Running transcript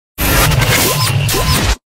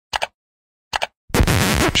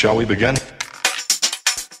Shall we begin?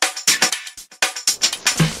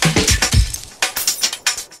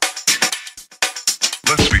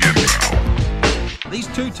 Let's begin now. These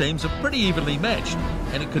two teams are pretty evenly matched,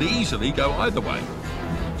 and it could easily go either way.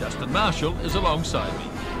 Justin Marshall is alongside me.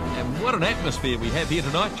 And what an atmosphere we have here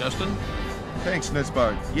tonight, Justin. Thanks,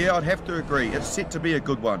 Nisbo. Yeah, I'd have to agree. It's set to be a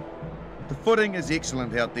good one. The footing is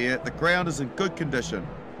excellent out there. The ground is in good condition.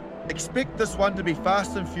 Expect this one to be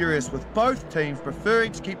fast and furious, with both teams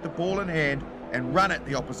preferring to keep the ball in hand and run at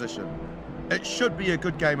the opposition. It should be a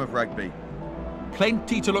good game of rugby.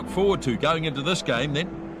 Plenty to look forward to going into this game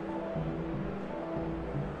then.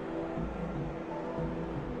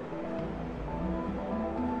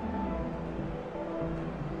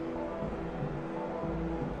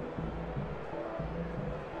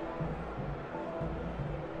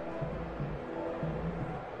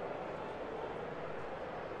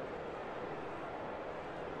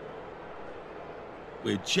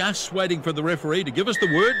 We're just waiting for the referee to give us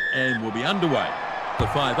the word and we'll be underway. The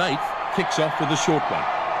 5/8 kicks off with a short one.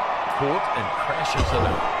 Caught and crashes it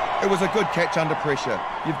in. It was a good catch under pressure.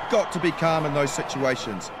 You've got to be calm in those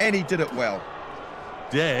situations, and he did it well.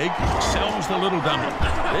 Dag sells the little dummy.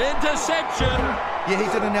 Interception! Yeah,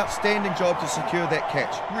 he did an outstanding job to secure that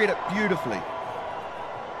catch. Read it beautifully.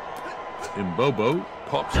 Imbobo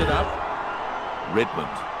pops it up. Redmond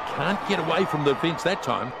can't get away from the defence that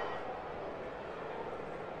time.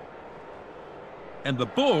 And the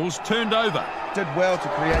ball's turned over. Did well to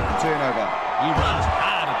create the turnover. He runs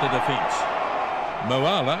hard at the defence.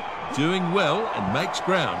 Moala doing well and makes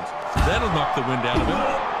ground. That'll knock the wind out of him.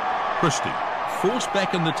 Christie forced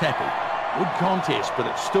back in the tackle. Good contest, but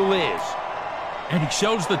it's still theirs. And he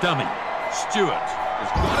shells the dummy. Stewart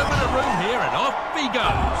has got a bit of room here and off he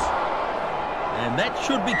goes. And that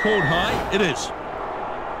should be called high. It is.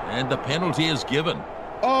 And the penalty is given.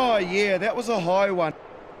 Oh, yeah, that was a high one.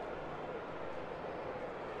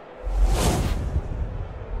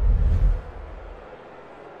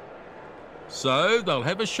 So they'll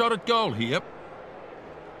have a shot at goal here.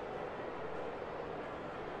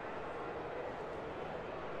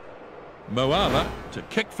 Moala to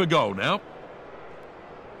kick for goal now.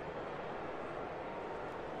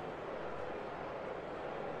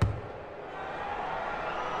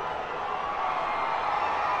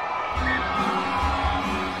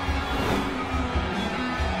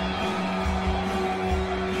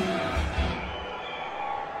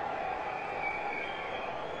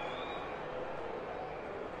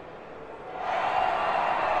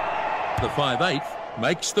 The 5/8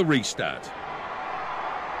 makes the restart.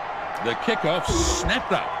 The kickoff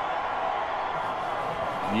snapped up.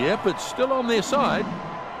 Yep, it's still on their side.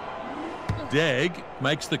 Dag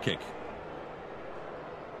makes the kick.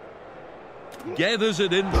 Gathers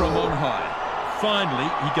it in from on high. Finally,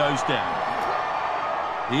 he goes down.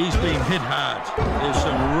 He's been hit hard. There's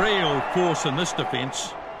some real force in this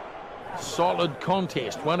defence. Solid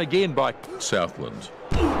contest, won again by Southland.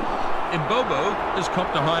 Imbobo has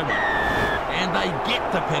copped a high one, and they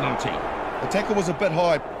get the penalty. The tackle was a bit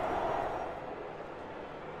high.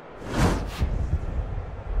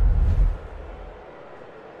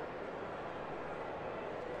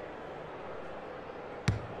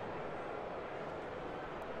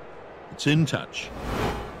 It's in touch.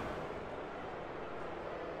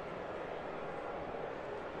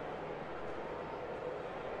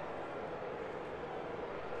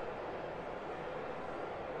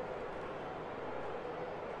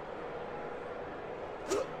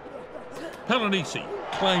 Palanisi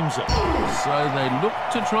claims it. So they look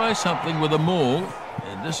to try something with a maul,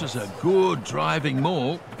 and this is a good driving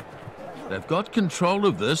maul. They've got control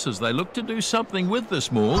of this as they look to do something with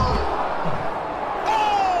this maul. Oh,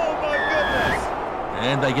 my goodness!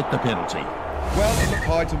 And they get the penalty. Well, it looked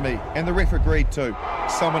high to me, and the ref agreed too.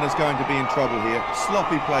 Someone is going to be in trouble here.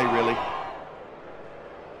 Sloppy play, really.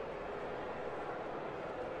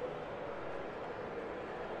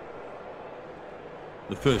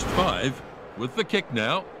 The first 5 with the kick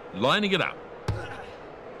now, lining it up.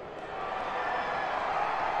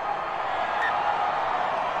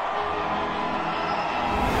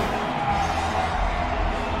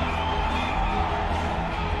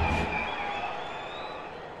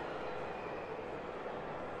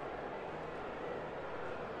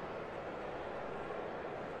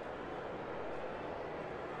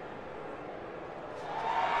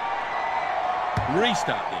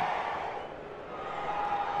 Restart them.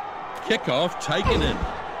 Kickoff taken in.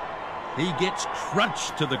 He gets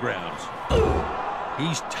crunched to the ground.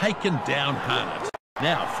 He's taken down hard.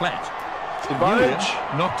 Now flat. Advantage.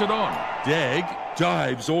 Knocked it on. Dag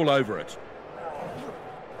dives all over it.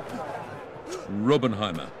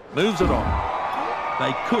 Rubenheimer moves it on.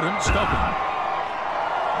 They couldn't stop him.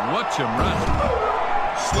 Watch him run.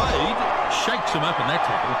 Slade shakes him up in that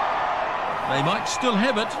tackle. They might still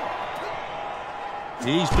have it.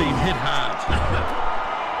 He's been hit hard.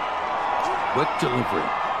 Quick delivery.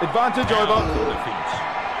 Advantage over. Defence.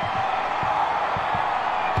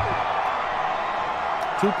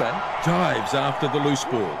 Tupa dives after the loose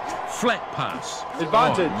ball. Flat pass.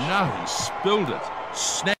 Advantage. Oh, no, he spilled it.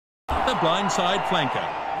 Snap the blindside flanker.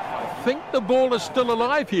 I think the ball is still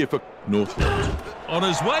alive here for Northland. On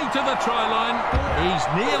his way to the try line, he's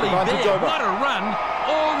nearly Advantage there. over. What a run,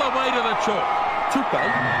 all the way to the chalk. Tupa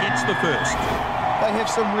gets the first. They have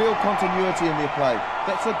some real continuity in their play.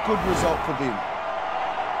 That's a good result for them.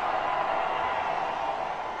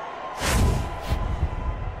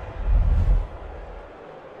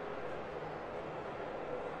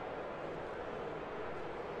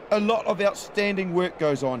 A lot of outstanding work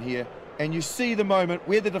goes on here, and you see the moment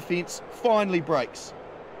where the defence finally breaks.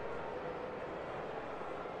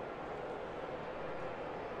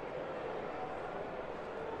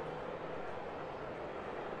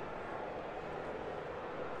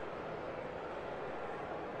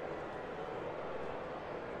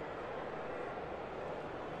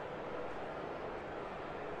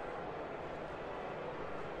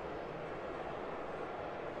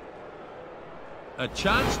 A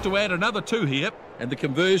chance to add another 2 here, and the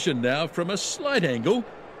conversion now from a slight angle,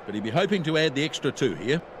 but he'd be hoping to add the extra 2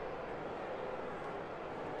 here.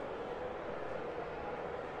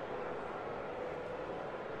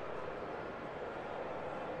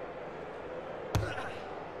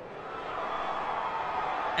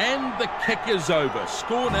 And the kick is over.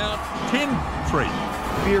 Score now 10-3.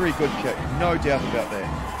 Very good kick, no doubt about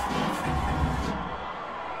that.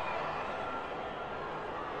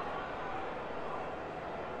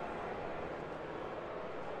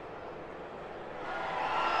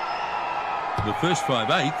 The first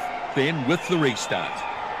 5/8, then with the restart.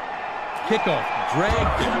 Kick-off,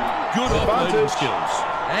 dragged in, good offloading skills.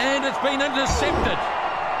 And it's been intercepted.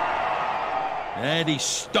 And he's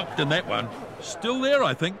stopped in that one. Still there,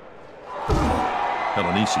 I think.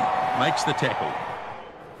 Pelanisi makes the tackle.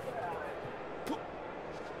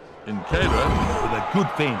 Nkera with a good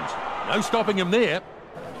fend. No stopping him there.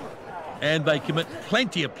 And they commit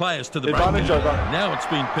plenty of players to the Advantage break. over. Now it's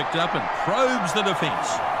been picked up and probes the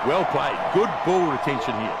defence. Well played. Good ball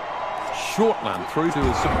retention here. Shortland through to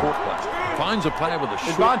his support play. Finds a player with a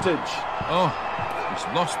short... Advantage. Oh,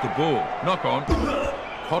 he's lost the ball. Knock on.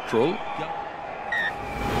 Cottrell.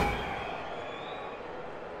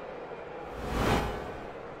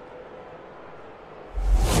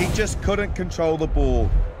 He just couldn't control the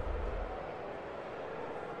ball.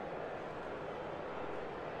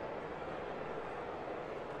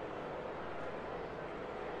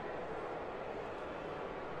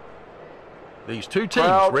 These two teams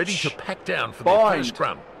Crouch. ready to pack down for their Bind. first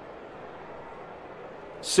scrum.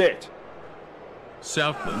 Set.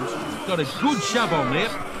 Southland's got a good shove on there.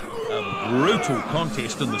 A brutal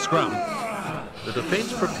contest in the scrum. The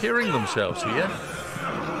defence preparing themselves here.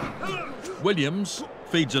 Williams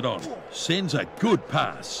feeds it on. Sends a good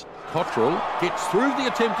pass. Cottrell gets through the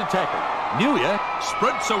attempted tackle. Neuer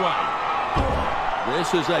sprints away.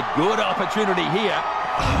 This is a good opportunity here.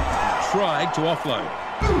 Tried to offload.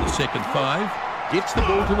 The second 5 gets the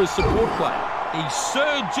ball to his support player. He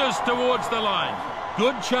surges towards the line.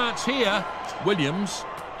 Good chance here. Williams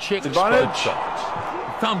checks Advantage. both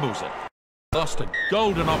sides. Fumbles it. Lost a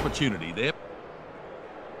golden opportunity there.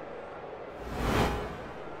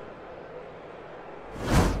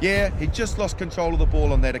 Yeah, he just lost control of the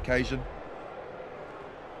ball on that occasion.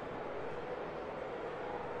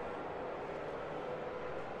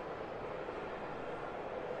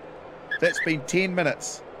 That's been 10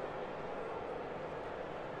 minutes.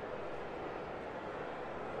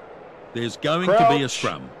 There's going to be a Crouch.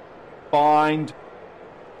 scrum. Bind.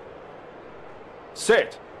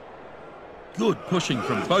 Set. Good pushing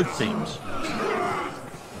from both teams.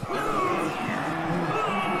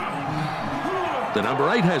 The number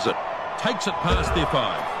 8 has it. Takes it past their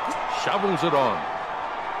 5. Shovels it on.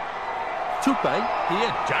 Tupe,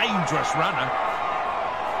 here, dangerous runner.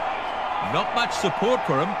 Not much support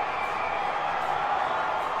for him.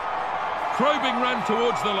 Probing run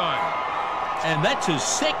towards the line. And that's his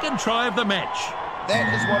second try of the match.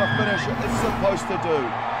 That is what a finisher is supposed to do.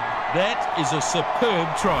 That is a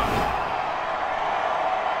superb try.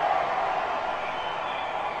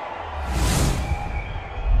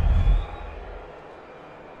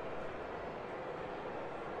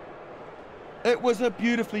 It was a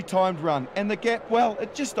beautifully timed run, and the gap, well,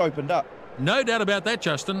 it just opened up. No doubt about that,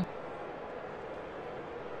 Justin.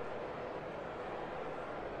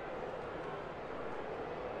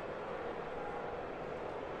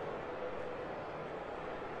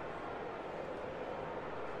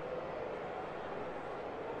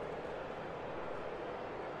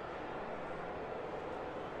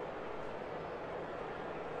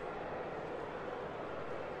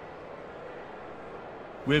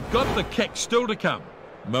 We've got the kick still to come.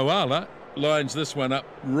 Moala lines this one up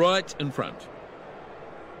right in front.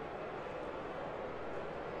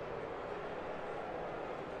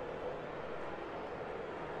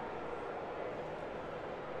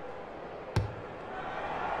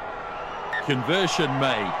 Conversion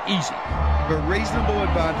made. Easy. A reasonable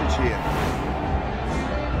advantage here.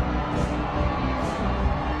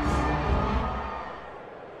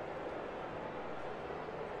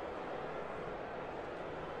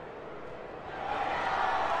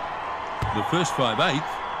 The first 5/8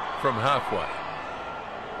 from halfway.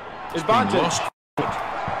 Advantage. Lost foot.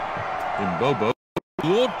 Imbobo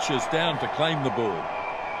launches down to claim the ball.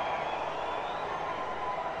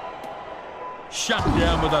 Shut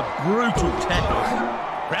down with a brutal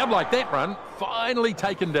tackle. Crowd like that run, finally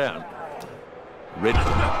taken down. Redford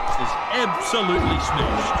is absolutely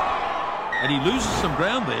smashed. And he loses some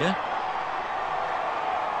ground there.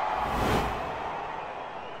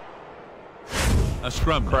 A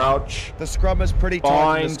scrum. Crouch. The scrum is pretty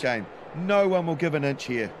tight in this Bind. game. No one will give an inch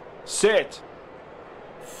here. Set.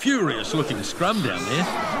 Furious looking scrum down there.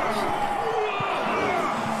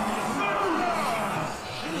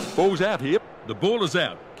 Ball's out here. The ball is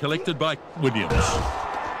out, collected by Williams.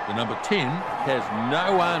 The number 10 has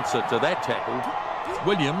no answer to that tackle.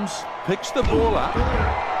 Williams picks the ball up.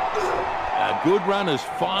 A good run is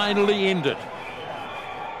finally ended.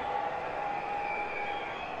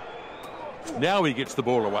 Now he gets the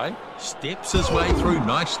ball away, steps his way through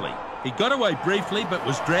nicely. He got away briefly but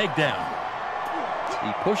was dragged down.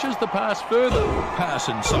 He pushes the pass further. Pass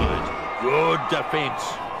inside. Good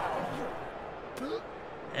defence.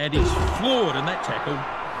 And he's floored in that tackle.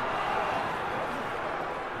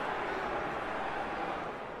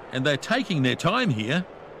 And they're taking their time here.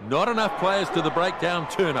 Not enough players to the breakdown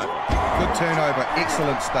turnover. Good turnover.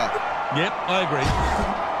 Excellent stuff. Yep, I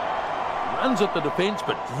agree. Runs at the defence,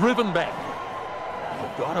 but driven back.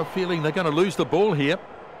 I've got a feeling they're going to lose the ball here.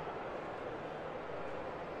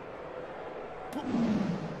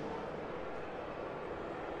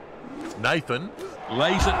 Nathan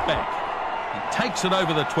lays it back. He takes it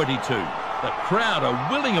over the 22. The crowd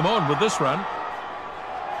are willing him on with this run.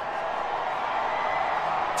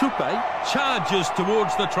 Tupe charges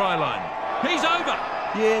towards the try line. He's over.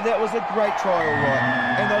 Yeah, that was a great try, all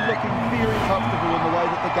right. And they're looking very comfortable in the way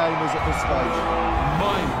that the game is at this stage.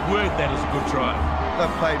 My word, that is a good try.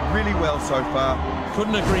 They've played really well so far.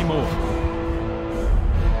 Couldn't agree more.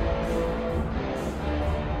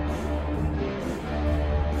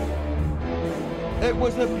 It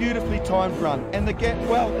was a beautifully timed run, and the gap,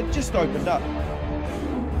 well, it just opened up.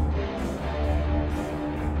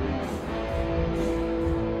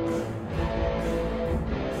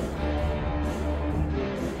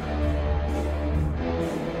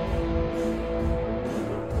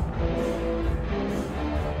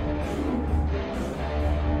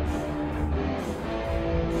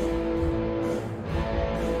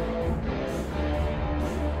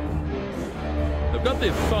 Got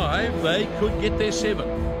their 5, they could get their 7.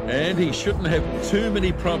 And he shouldn't have too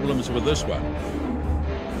many problems with this one.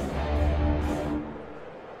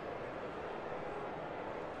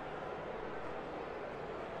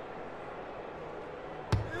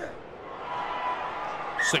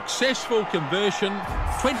 Successful conversion,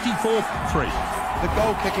 24-3. The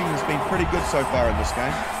goal kicking has been pretty good so far in this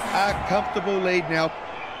game. A comfortable lead now.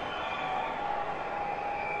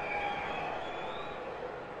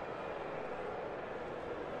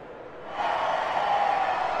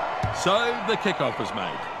 So the kickoff is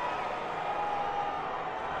made.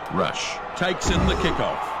 Rush takes in the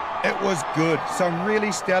kickoff. It was good. Some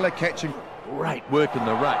really stellar catching. Great work in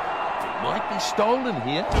the ruck. It might be stolen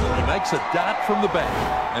here. He makes a dart from the back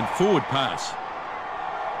and forward pass.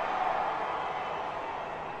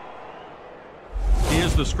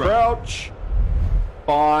 Here's the scrum. Crouch.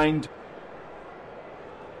 Bind.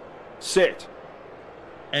 Set.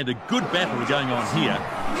 And a good battle going on here.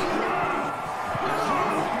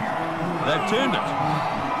 They've turned it.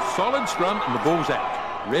 Solid scrum and the ball's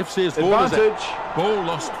out. Ref says ball is Advantage. out. Ball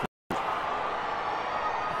lost.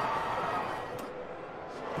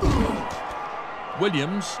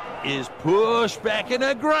 Williams is pushed back in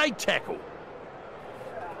a great tackle.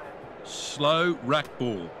 Slow ruck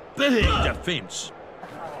ball. Big defence.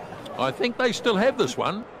 I think they still have this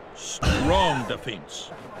one. Strong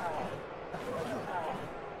defence.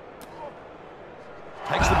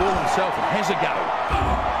 Takes the ball himself and has a go.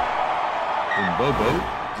 And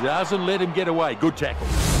Bobo doesn't let him get away. Good tackle.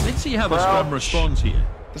 Let's see how the scrum responds here.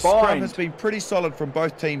 The scrum Bind. has been pretty solid from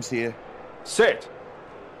both teams here. Set.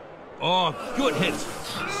 Oh, good hit.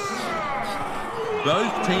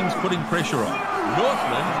 Both teams putting pressure on.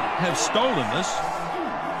 Northland have stolen this.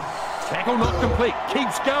 Tackle not complete.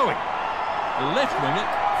 Keeps going. The left winger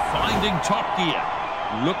finding top gear.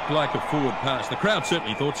 Looked like a forward pass. The crowd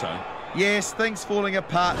certainly thought so. Yes, things falling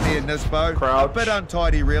apart there, Nisbo. Crouch. A bit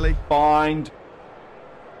untidy, really. Bind.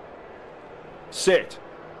 Sit.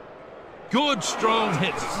 Good strong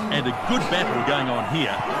hits and a good battle going on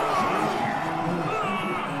here.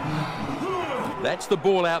 That's the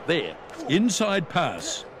ball out there. Inside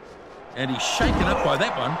pass. And he's shaken up by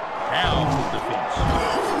that one. Powerful defence.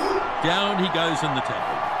 Down he goes in the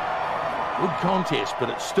tackle. Good contest, but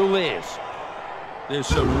it's still theirs. There's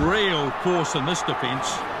some real force in this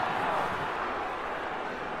defence.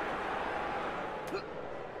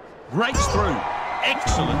 Breaks through.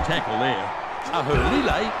 Excellent tackle there.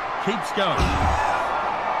 Ahulile keeps going.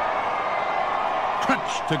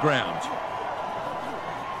 Crunch to ground.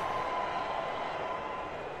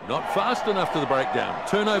 Not fast enough to the breakdown.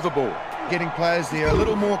 Turnover ball. Getting players there a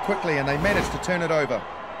little more quickly, and they managed to turn it over.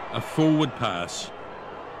 A forward pass.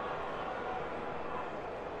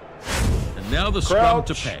 And now the scrum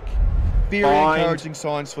to pack. Very Bind. encouraging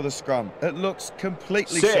signs for the scrum. It looks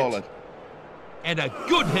completely Sit. solid. And a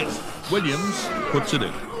good hit. Williams puts it in.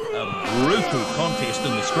 A brutal contest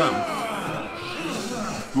in the scrum.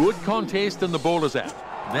 Good contest and the ball is out.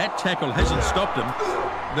 That tackle hasn't stopped him.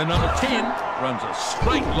 The number 10 runs a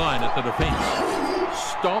straight line at the defence.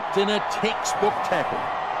 Stopped in a textbook tackle.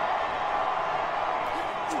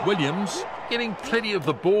 Williams getting plenty of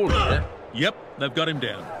the ball here. Yep, they've got him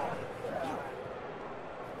down.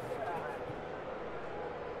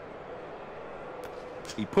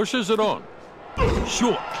 He pushes it on.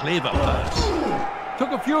 Short, clever pass.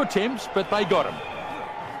 Took a few attempts, but they got him.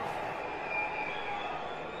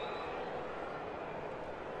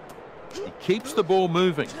 He keeps the ball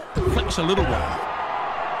moving. Flicks a little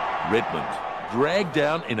one. Redmond dragged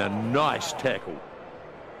down in a nice tackle.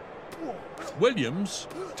 Williams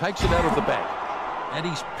takes it out of the back. And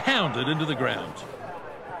he's pounded into the ground.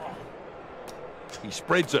 He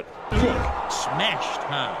spreads it. Smashed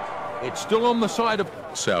hard. It's still on the side of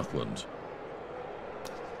Southland.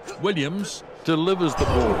 Williams delivers the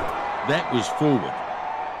ball. That was forward.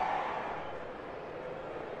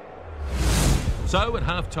 So at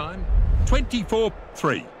half-time,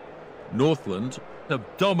 24-3. Northland have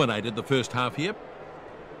dominated the first half here.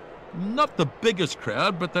 Not the biggest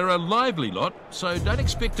crowd, but they're a lively lot, so don't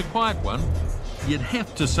expect a quiet one. You'd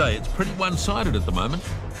have to say it's pretty one-sided at the moment.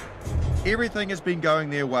 Everything has been going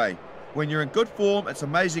their way. When you're in good form, it's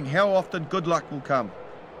amazing how often good luck will come.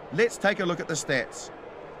 Let's take a look at the stats.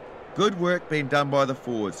 Good work being done by the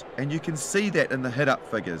forwards, and you can see that in the hit-up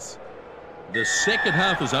figures. The second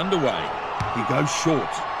half is underway. He goes short.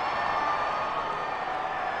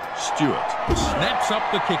 Stewart snaps up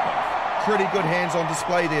the kickoff. Pretty good hands on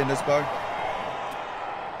display there, Nisbo.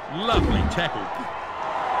 Lovely tackle.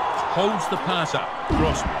 Holds the pass up.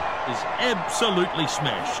 Grossman is absolutely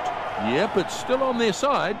smashed. Yep, it's still on their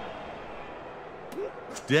side.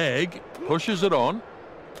 Dag pushes it on.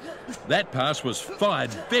 That pass was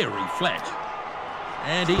fired very flat.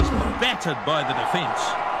 And he's battered by the defence.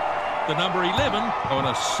 The number 11 on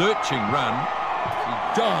a searching run. He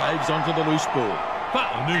dives onto the loose ball.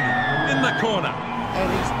 Fa'anunu in the corner. And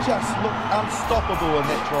he's just looked unstoppable in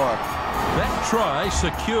that try. That try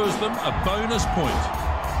secures them a bonus point.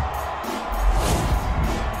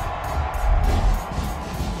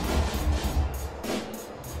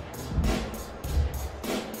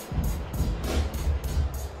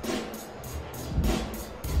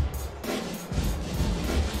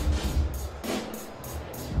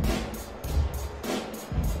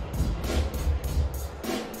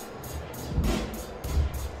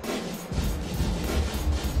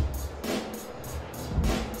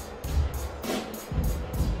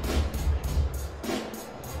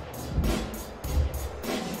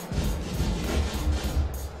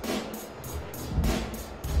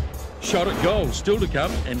 Shot at goal still to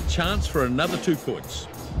come and chance for another 2 points.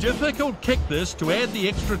 Difficult kick this to add the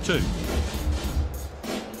extra 2.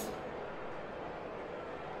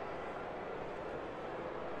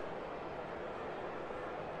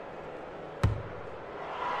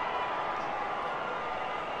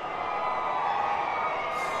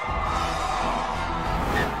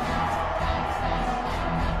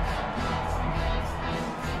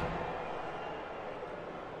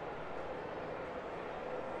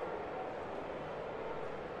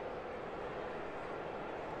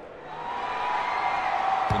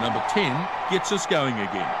 Number 10 gets us going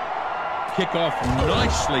again. Kick-off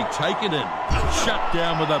nicely taken in. Shut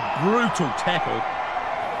down with a brutal tackle.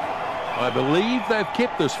 I believe they've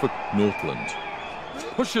kept this for Northland.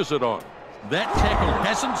 Pushes it on. That tackle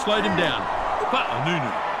hasn't slowed him down.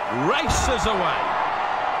 Fa'anunu races away.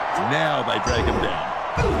 Now they drag him down.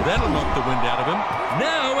 That'll knock the wind out of him.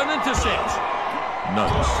 Now an intercept.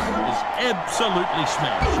 Notes is absolutely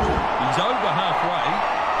smashed. He's over halfway.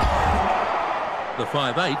 The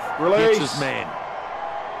 5'8" Release. gets his man.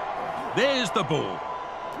 There's the ball.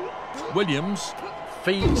 Williams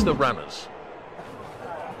feeds the runners.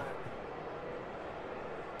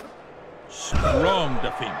 Strong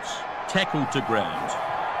defence. Tackle to ground.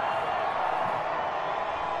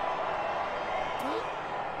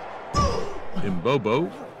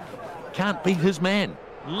 Imbobo can't beat his man.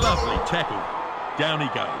 Lovely tackle. Down he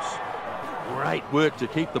goes. Great work to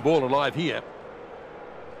keep the ball alive here.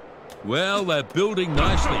 Well, they're building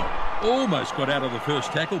nicely. Almost got out of the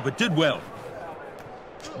first tackle, but did well.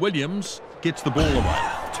 Williams gets the ball away.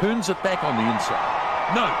 Turns it back on the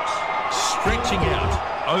inside. Notes. Stretching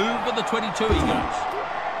out. Over the 22 he goes.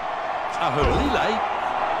 Ahulile.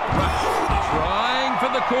 Rush. Trying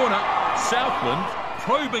for the corner. Southland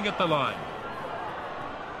probing at the line.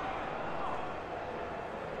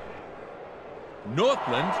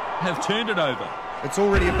 Northland have turned it over. It's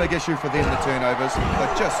already a big issue for them, the turnovers.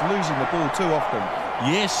 They're just losing the ball too often.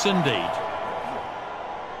 Yes, indeed.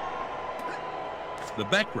 The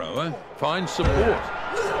back rower finds support.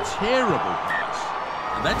 Terrible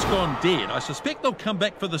pass. And that's gone dead. I suspect they'll come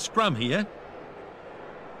back for the scrum here.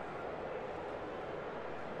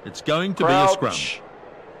 It's going to Crouch. be a scrum.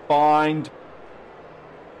 Bind.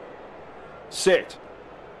 Sit.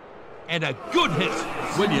 And a good hit.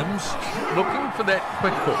 Williams looking for that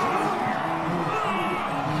quick hook.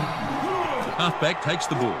 Halfback takes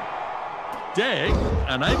the ball. Dag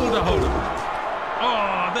unable to hold it.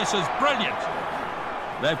 Oh, this is brilliant.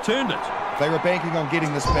 They've turned it. They were banking on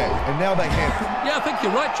getting this back, and now they have. Yeah, I think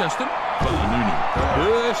you're right, Justin. Balanuni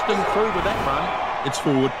bursting through with that run. It's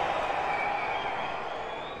forward.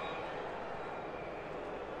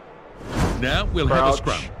 Now we'll have a Crouch.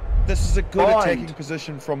 scrum. This is a good Bind. attacking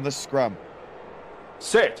position from this scrum.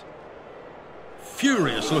 Sit.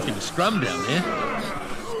 Furious looking scrum down there.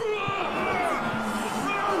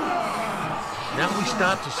 Now we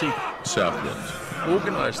start to see Southland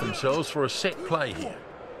organise themselves for a set play here.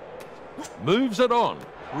 Moves it on.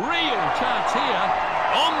 Real chance here.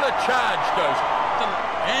 On the charge goes.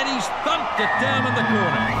 And he's thumped it down in the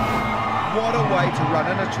corner. What a way to run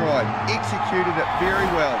in a try. Executed it very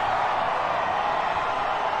well.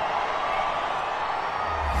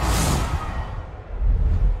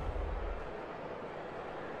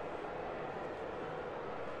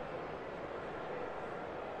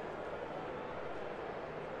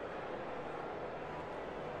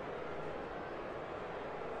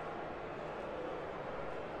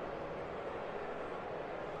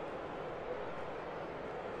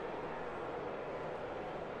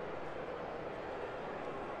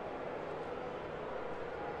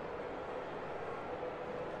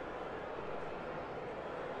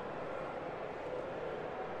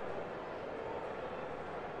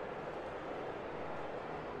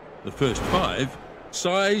 The first 5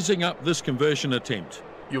 sizing up this conversion attempt.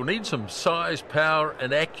 You'll need some size, power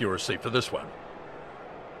and accuracy for this one.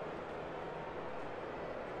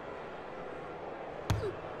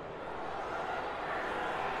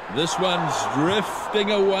 This one's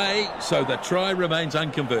drifting away, so the try remains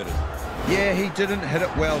unconverted. Yeah, he didn't hit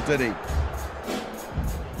it well, did he?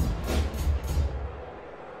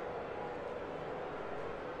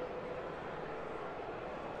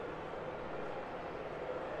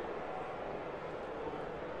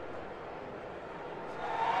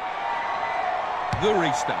 The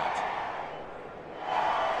restart.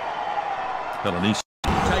 Pelanese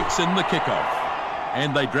takes in the kickoff.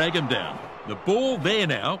 And they drag him down. The ball there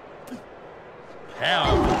now.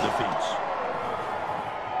 Powerful defence.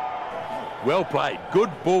 Well played.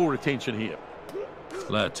 Good ball retention here.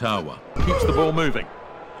 Lautawa keeps the ball moving.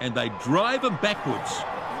 And they drive him backwards.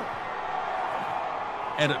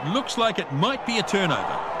 And it looks like it might be a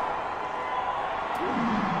turnover.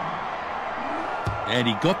 And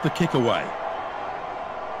he got the kick away.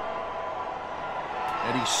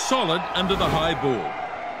 And he's solid under the high ball.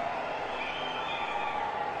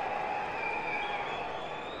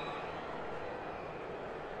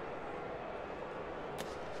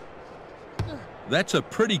 That's a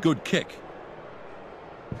pretty good kick.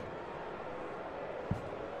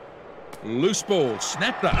 Loose ball,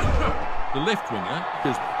 snapped up. The left winger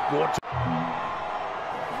is brought to...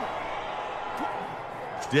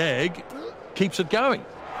 Dag keeps it going.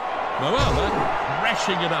 Moala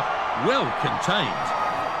crashing it up. Well contained.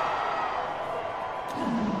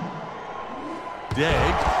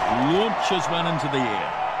 Dag launches one into the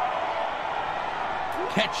air.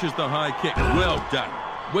 Catches the high kick. Well done.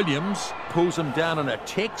 Williams pulls him down in a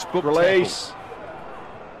textbook Release. tackle.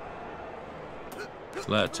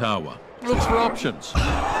 Latawa looks for options. Oh,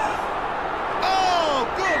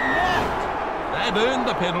 good knock! They've earned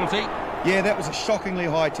the penalty. Yeah, that was a shockingly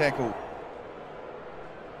high tackle.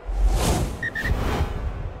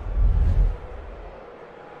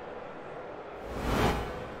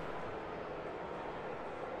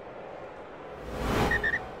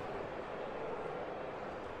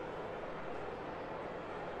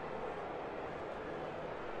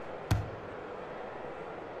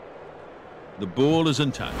 The ball is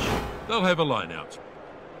in touch. They'll have a line out.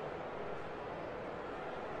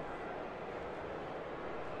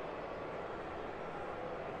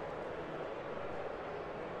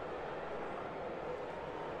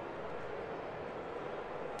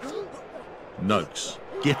 Noakes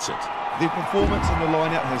gets it. Their performance in the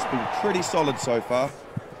line-out has been pretty solid so far.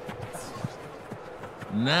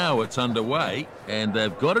 Now it's underway, and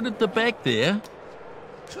they've got it at the back there.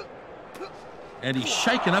 And he's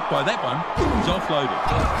shaken up by that one. He's offloaded.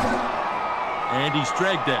 And he's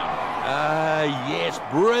dragged down. Yes,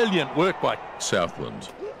 brilliant work by Southland.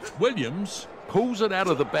 Williams pulls it out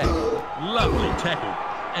of the back. Lovely tackle.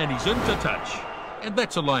 And he's into touch. And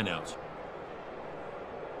that's a line out.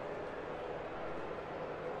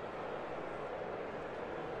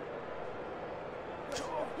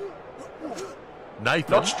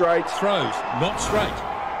 Nathan Not straight. throws, not straight.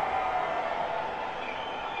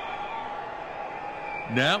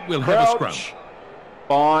 Now we'll have a scrum. Crouch.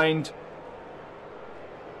 Bind.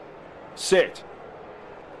 Set.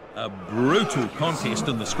 A brutal contest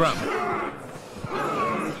in the scrum.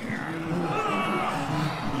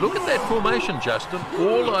 Look at that formation, Justin.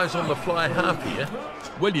 All eyes on the fly half here.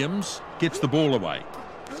 Williams gets the ball away.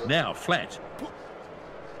 Now flat.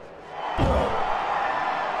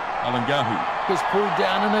 Alangahu is pulled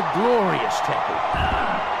down in a glorious tackle.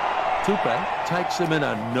 Tupe takes him in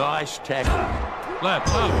a nice tackle.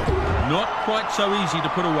 Not quite so easy to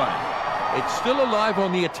put away. It's still alive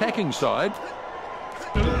on the attacking side.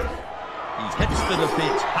 He hits the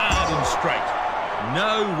defence hard and straight.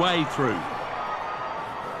 No way through.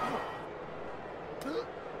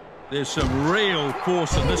 There's some real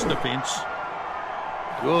force in this defence.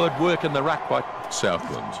 Good work in the ruck by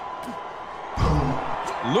Southland.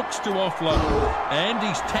 Looks to offload, and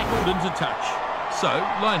he's tackled into touch. So,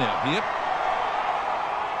 line out here.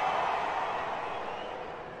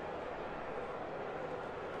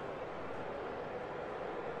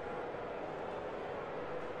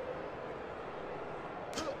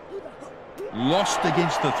 Lost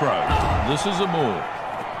against the throw. This is a maul.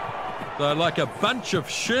 They're like a bunch of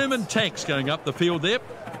Sherman tanks going up the field there.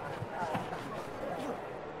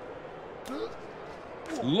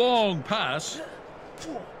 Long pass.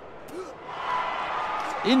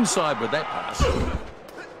 Inside with that pass.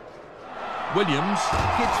 Williams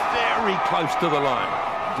gets very close to the line.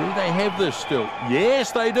 Do they have this still?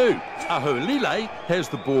 Yes, they do. Ahulile has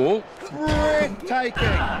the ball.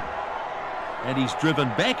 Breathtaking! And he's driven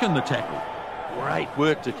back in the tackle. Great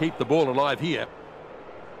work to keep the ball alive here.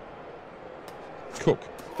 Cook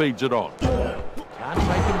feeds it on. Can't take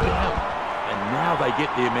him down. And now they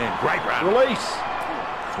get their man. Great run. Release.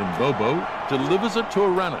 And Bobo delivers it to a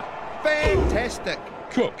runner. Fantastic!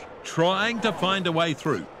 Cook trying to find a way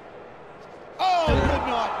through. Oh, good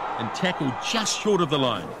night! And tackled just short of the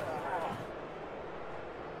line.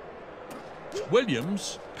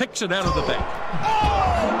 Williams picks it out of the back.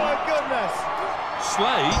 Oh, my goodness!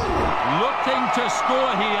 Slade looking to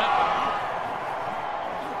score here.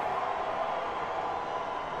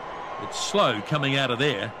 It's slow coming out of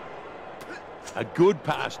there. A good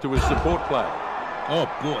pass to his support player. Oh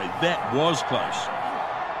boy, that was close.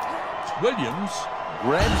 Williams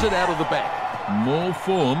grabs it out of the back. Maul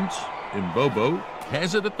formed. Mbobo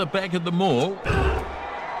has it at the back of the maul.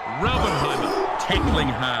 Raubenheimer tackling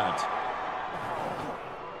hard.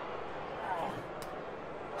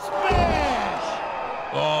 Smash!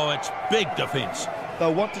 Oh, it's big defence.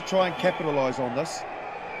 They'll want to try and capitalise on this.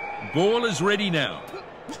 Ball is ready now.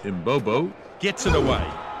 Mbobo gets it away.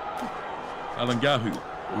 Alangahu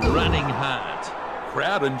running hard.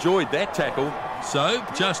 Crowd enjoyed that tackle. So,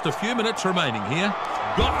 just a few minutes remaining here.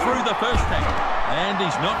 Got through the first tackle. And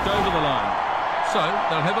he's knocked over the line. So,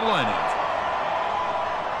 they'll have a line out.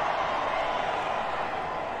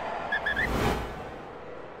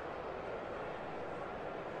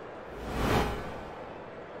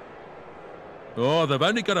 Oh, they've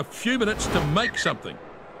only got a few minutes to make something.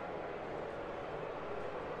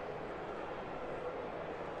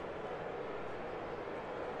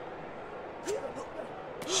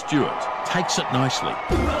 Stewart takes it nicely.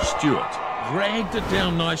 Stewart dragged it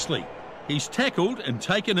down nicely. He's tackled and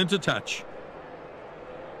taken into touch.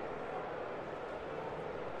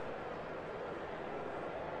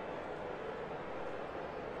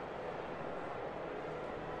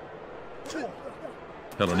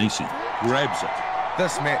 Pelonisi grabs it.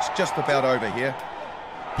 This match just about over here.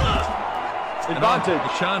 Advantage.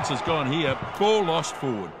 The chance has gone here. Ball lost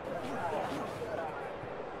forward.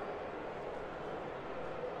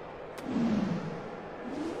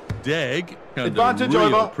 Dag under Advantage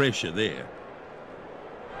real over. pressure there.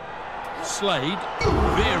 Slade,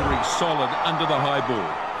 very solid under the high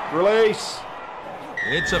ball. Release.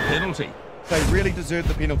 It's a penalty. They really deserved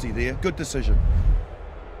the penalty there. Good decision.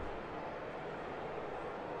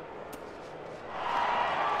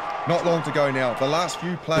 Not long to go now. The last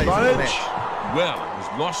few plays of the Advantage. match. Well, it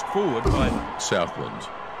was lost forward by Southland.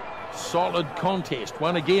 Solid contest,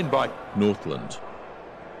 won again by Northland.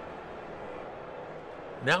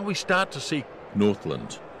 Now we start to see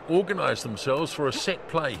Northland organise themselves for a set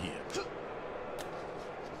play here.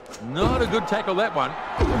 Not a good tackle, that one.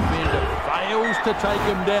 The defender fails to take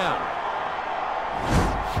him down.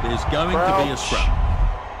 There's going to be a scrum.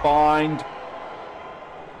 Bind.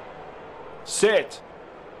 Set.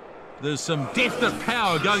 There's some definite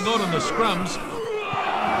power going on in the scrums.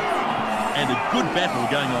 And a good battle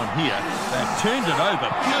going on here. They've turned it over.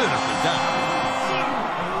 Beautifully done.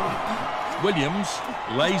 Williams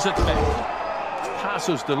lays it back.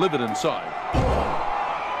 Passes delivered inside.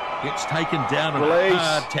 Gets taken down in a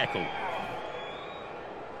hard tackle.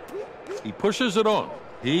 He pushes it on.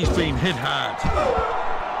 He's been hit hard.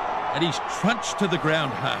 And he's crunched to the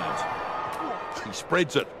ground hard. He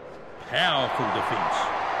spreads it. Powerful defence.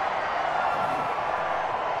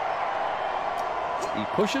 He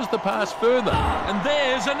pushes the pass further. And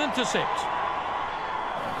there's an intercept.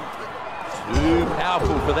 Too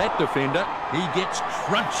powerful for that defender. He gets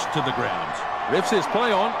crunched to the ground. Ref says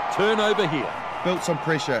play on. Turnover here. Built some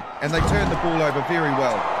pressure, and they turned the ball over very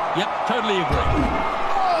well. Yep, totally agree.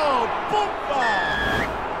 Oh, bumper!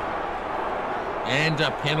 And a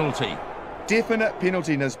penalty. Definite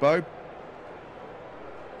penalty, Nisbo.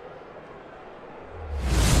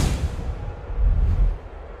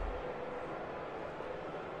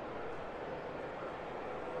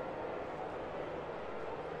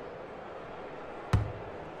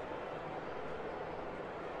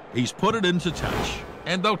 He's put it into touch,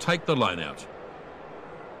 and they'll take the line out.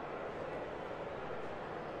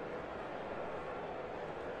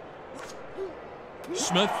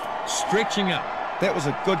 Smith stretching up. That was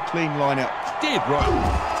a good, clean line-out. Dead right.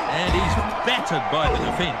 And he's battered by the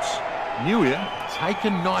defence. Neuer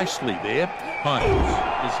taken nicely there. Hines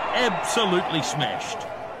is absolutely smashed.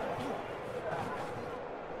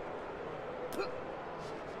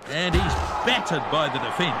 And he's battered by the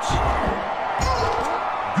defence.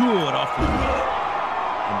 Good off the line.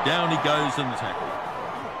 And down he goes in the tackle.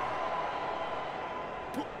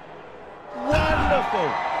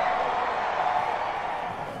 Wonderful!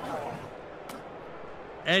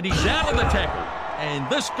 And he's out of the tackle. And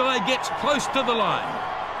this guy gets close to the line.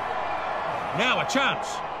 Now a chance.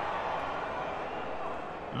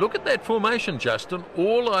 Look at that formation, Justin.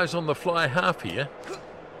 All eyes on the fly half here.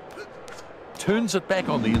 Turns it back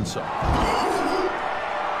on the inside.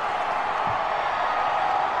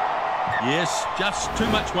 Yes, just too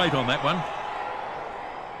much weight on that one.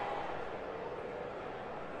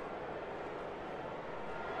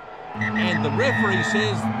 And the referee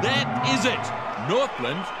says that is it.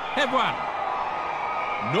 Northland have won.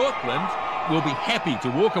 Northland will be happy to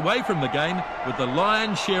walk away from the game with the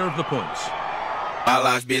lion's share of the points. My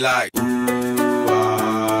life be like